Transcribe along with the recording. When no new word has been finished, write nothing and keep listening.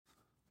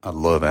I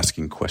love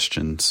asking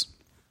questions.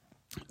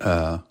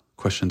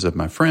 Questions of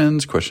my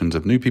friends, questions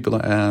of new people I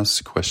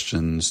ask,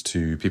 questions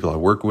to people I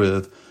work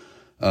with.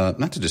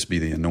 Not to just be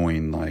the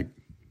annoying, like,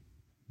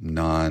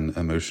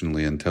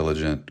 non-emotionally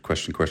intelligent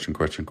question,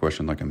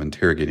 like I'm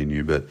interrogating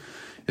you, but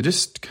it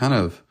just kind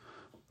of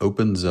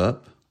opens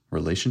up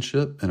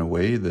relationship in a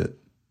way that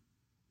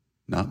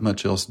not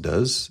much else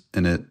does.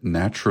 And it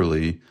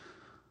naturally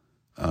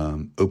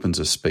opens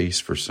a space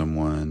for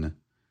someone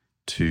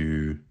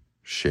to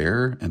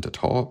share and to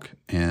talk.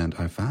 And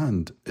I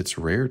find it's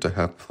rare to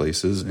have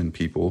places and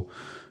people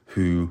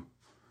who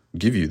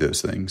give you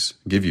those things,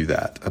 give you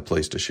that, a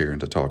place to share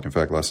and to talk. In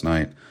fact, last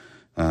night,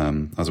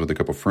 I was with a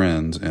couple of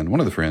friends, and one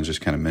of the friends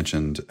just kind of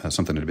mentioned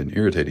something that had been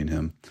irritating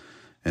him.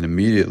 And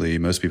immediately,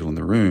 most people in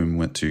the room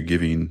went to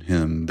giving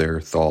him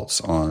their thoughts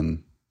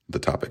on the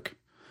topic.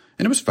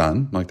 And it was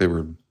fine. Like, they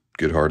were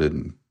good-hearted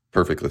and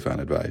perfectly fine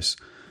advice.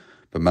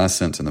 But my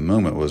sense in the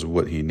moment was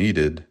what he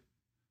needed,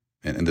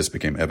 and this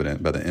became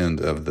evident by the end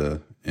of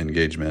the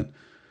engagement,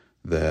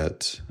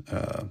 that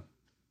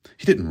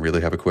he didn't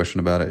really have a question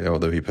about it,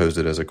 although he posed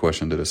it as a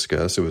question to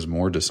discuss. It was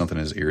more just something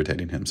that was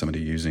irritating him, somebody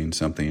using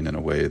something in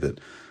a way that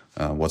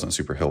wasn't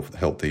super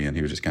healthy, and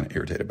he was just kind of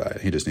irritated by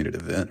it. He just needed a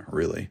vent,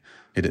 really.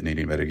 He didn't need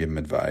anybody to give him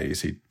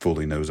advice. He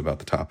fully knows about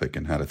the topic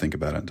and how to think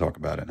about it and talk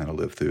about it and how to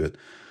live through it.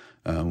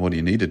 What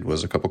he needed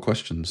was a couple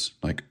questions,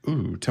 like,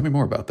 ooh, tell me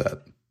more about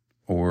that.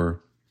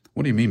 Or,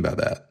 what do you mean by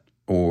that?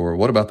 Or,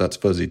 what about that's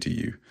fuzzy to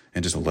you?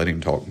 And just let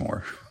him talk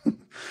more.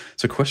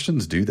 So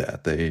questions do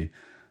that. They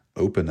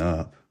open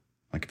up.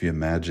 Like, if you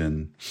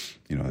imagine,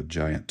 a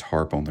giant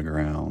tarp on the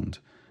ground,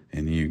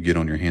 and you get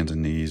on your hands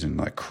and knees and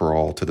like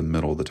crawl to the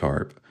middle of the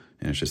tarp,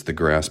 and it's just the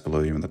grass below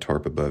you and the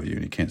tarp above you,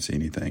 and you can't see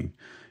anything.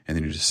 And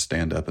then you just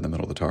stand up in the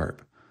middle of the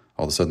tarp.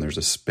 All of a sudden, there's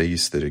a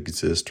space that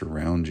exists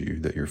around you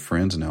that your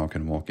friends now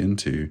can walk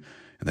into,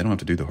 and they don't have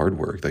to do the hard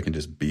work. They can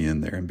just be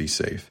in there and be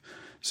safe.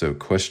 So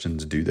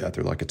questions do that.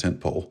 They're like a tent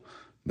pole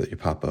that you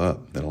pop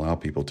up that allow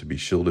people to be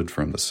shielded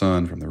from the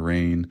sun, from the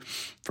rain,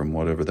 from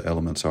whatever the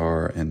elements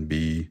are, and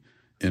be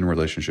in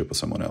relationship with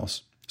someone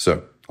else.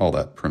 So all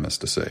that premise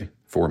to say,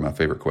 4 of my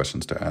favorite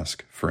questions to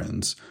ask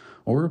friends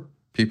or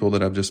people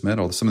that I've just met.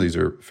 Some of these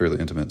are fairly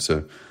intimate,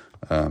 so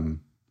I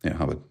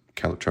would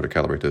try to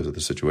calibrate those at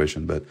the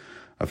situation. But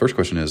first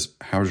question is,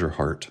 how's your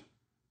heart?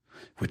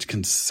 Which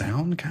can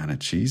sound kind of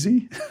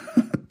cheesy,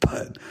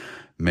 but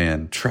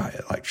man, try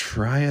it. Like,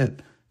 try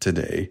it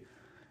today.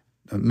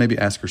 Maybe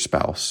ask your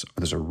spouse.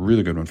 There's a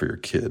really good one for your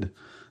kid.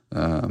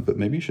 But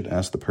maybe you should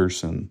ask the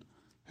person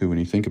who, when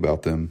you think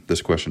about them,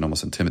 this question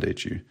almost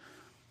intimidates you.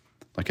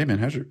 Like, hey man,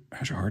 how's your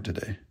heart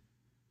today?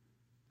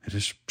 And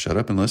just shut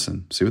up and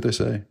listen. See what they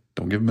say.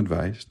 Don't give them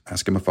advice.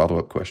 Ask them a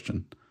follow-up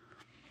question.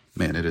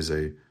 Man, it is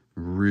if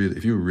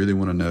you really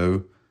want to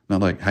know,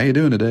 not like, how you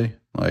doing today?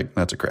 Like,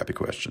 that's a crappy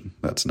question.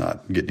 That's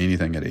not getting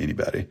anything out of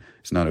anybody.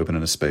 It's not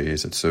opening a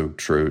space. It's so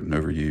trite and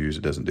overused.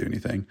 It doesn't do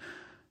anything.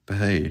 But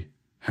hey,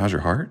 how's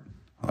your heart?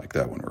 I like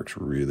that one. Works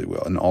really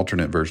well. An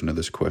alternate version of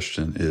this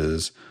question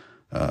is,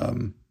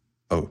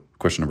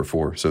 question number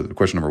 4. So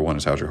question number 1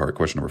 is, how's your heart?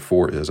 Question number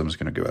 4 is, I'm just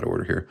going to go out of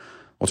order here.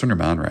 What's on your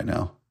mind right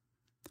now?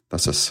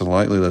 That's a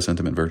slightly less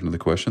intimate version of the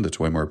question that's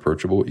way more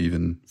approachable,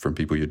 even from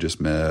people you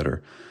just met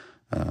or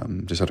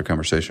just had a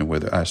conversation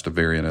with. I asked a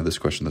variant of this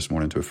question this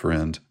morning to a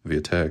friend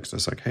via text. I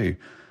was like, hey,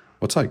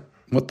 what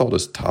thought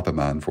is top of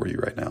mind for you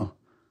right now?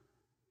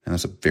 And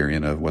that's a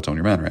variant of what's on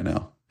your mind right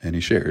now. And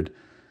he shared.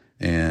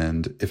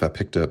 And if I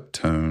picked up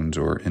tones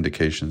or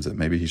indications that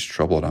maybe he's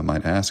troubled, I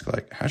might ask,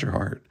 like, how's your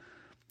heart?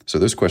 So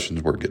those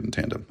questions work good in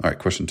tandem. All right,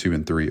 question 2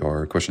 and 3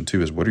 are, question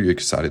 2 is, what are you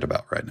excited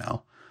about right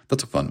now?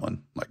 That's a fun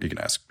one. Like, you can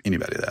ask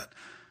anybody that.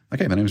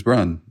 Like, hey, my name is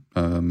Brian.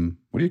 What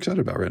are you excited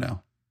about right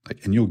now?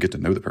 Like, and you'll get to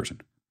know the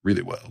person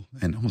really well.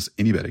 And almost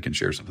anybody can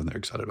share something they're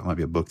excited about. It might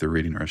be a book they're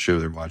reading or a show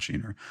they're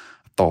watching or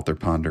a thought they're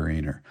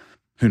pondering or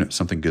who knows,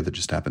 something good that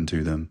just happened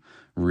to them.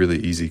 Really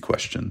easy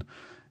question.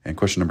 And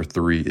question number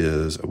 3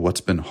 is, what's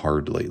been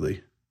hard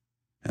lately?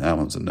 And that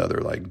one's another,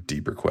 like,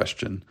 deeper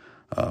question.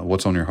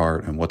 What's on your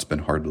heart and what's been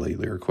hard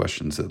lately are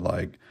questions that,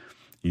 like,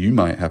 you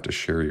might have to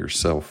share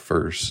yourself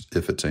first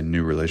if it's a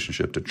new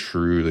relationship to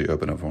truly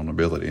open up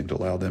vulnerability and to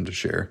allow them to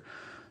share.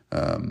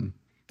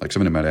 Like,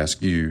 somebody might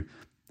ask you,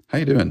 how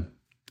you doing?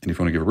 And if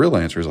you want to give a real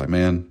answer, it's like,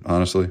 man,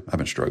 honestly, I've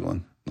been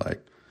struggling.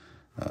 Like,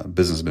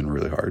 business has been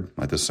really hard.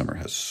 Like, this summer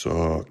has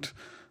sucked.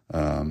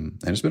 And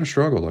it's been a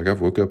struggle. Like,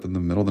 I've woke up in the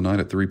middle of the night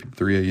at 3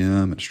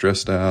 a.m. and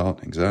stressed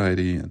out,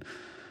 anxiety, and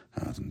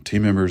some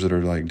team members that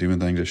are like doing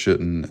things they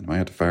shouldn't, and I might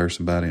have to fire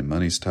somebody, and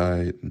money's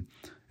tight. And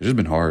it's just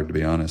been hard, to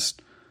be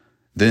honest.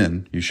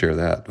 Then you share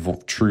that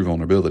true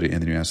vulnerability,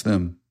 and then you ask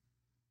them,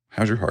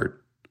 how's your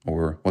heart?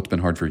 Or what's been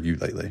hard for you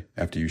lately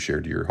after you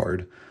shared your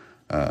heart?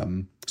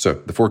 So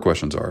the 4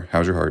 questions are,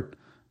 how's your heart?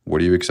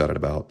 What are you excited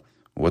about?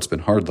 What's been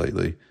hard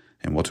lately?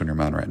 And what's on your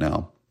mind right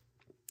now?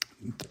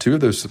 2 of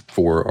those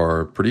 4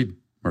 are 3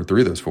 of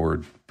those 4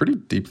 are pretty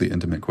deeply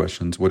intimate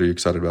questions. What are you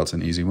excited about? It's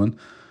an easy one.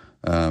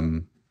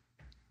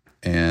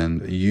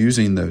 And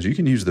using those, you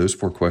can use those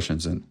 4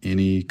 questions in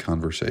any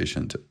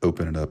conversation to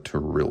open it up to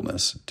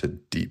realness, to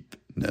deep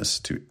witness,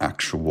 to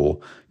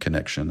actual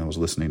connection. I was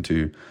listening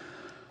to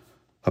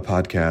a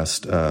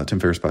podcast, Tim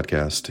Ferriss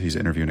podcast. He's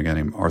interviewing a guy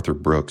named Arthur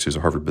Brooks, who's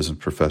a Harvard business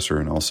professor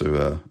and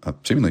also a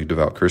seemingly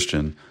devout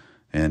Christian.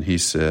 And he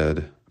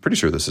said, pretty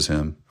sure this is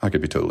him. I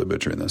could be totally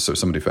butchering this, so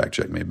somebody fact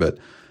check me. But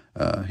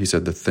he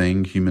said the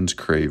thing humans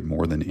crave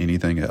more than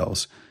anything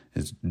else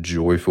is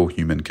joyful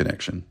human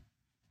connection.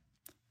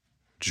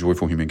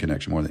 Joyful human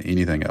connection more than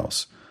anything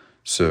else.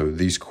 So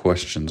these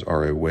questions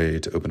are a way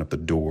to open up the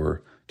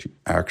door to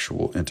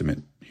actual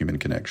intimate human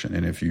connection.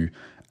 And if you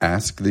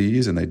ask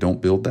these and they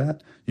don't build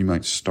that, you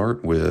might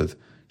start with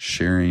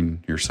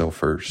sharing yourself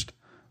first.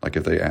 Like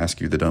if they ask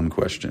you the dumb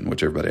question,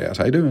 which everybody asks,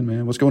 how you doing,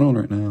 man? What's going on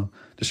right now?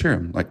 Just share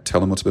them. Like tell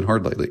them what's been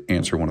hard lately.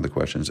 Answer one of the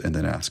questions and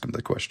then ask them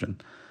the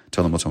question.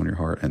 Tell them what's on your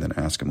heart and then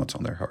ask them what's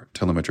on their heart.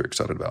 Tell them what you're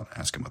excited about.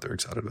 Ask them what they're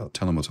excited about.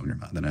 Tell them what's on your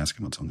mind. Then ask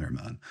them what's on their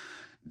mind.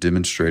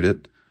 Demonstrate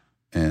it,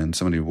 and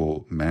somebody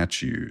will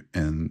match you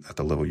at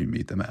the level you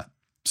meet them at.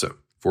 So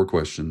 4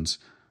 questions.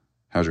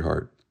 How's your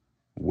heart?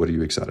 What are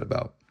you excited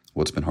about?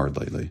 What's been hard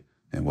lately?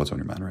 And what's on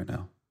your mind right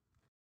now?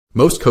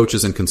 Most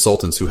coaches and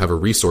consultants who have a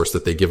resource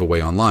that they give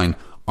away online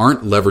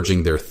aren't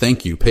leveraging their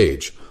thank you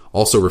page,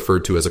 also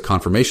referred to as a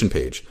confirmation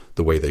page,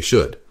 the way they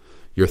should.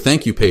 Your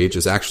thank you page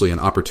is actually an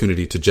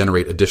opportunity to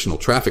generate additional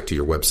traffic to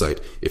your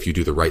website if you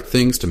do the right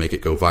things to make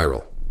it go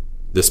viral.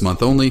 This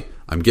month only,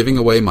 I'm giving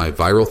away my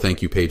viral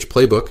thank you page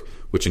playbook,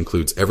 which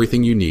includes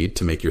everything you need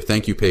to make your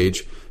thank you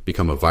page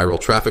become a viral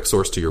traffic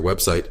source to your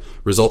website,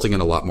 resulting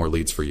in a lot more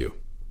leads for you.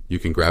 You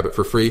can grab it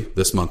for free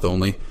this month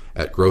only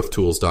at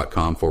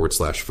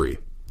growthtools.com/free.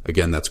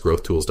 Again, that's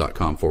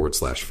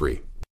growthtools.com/free.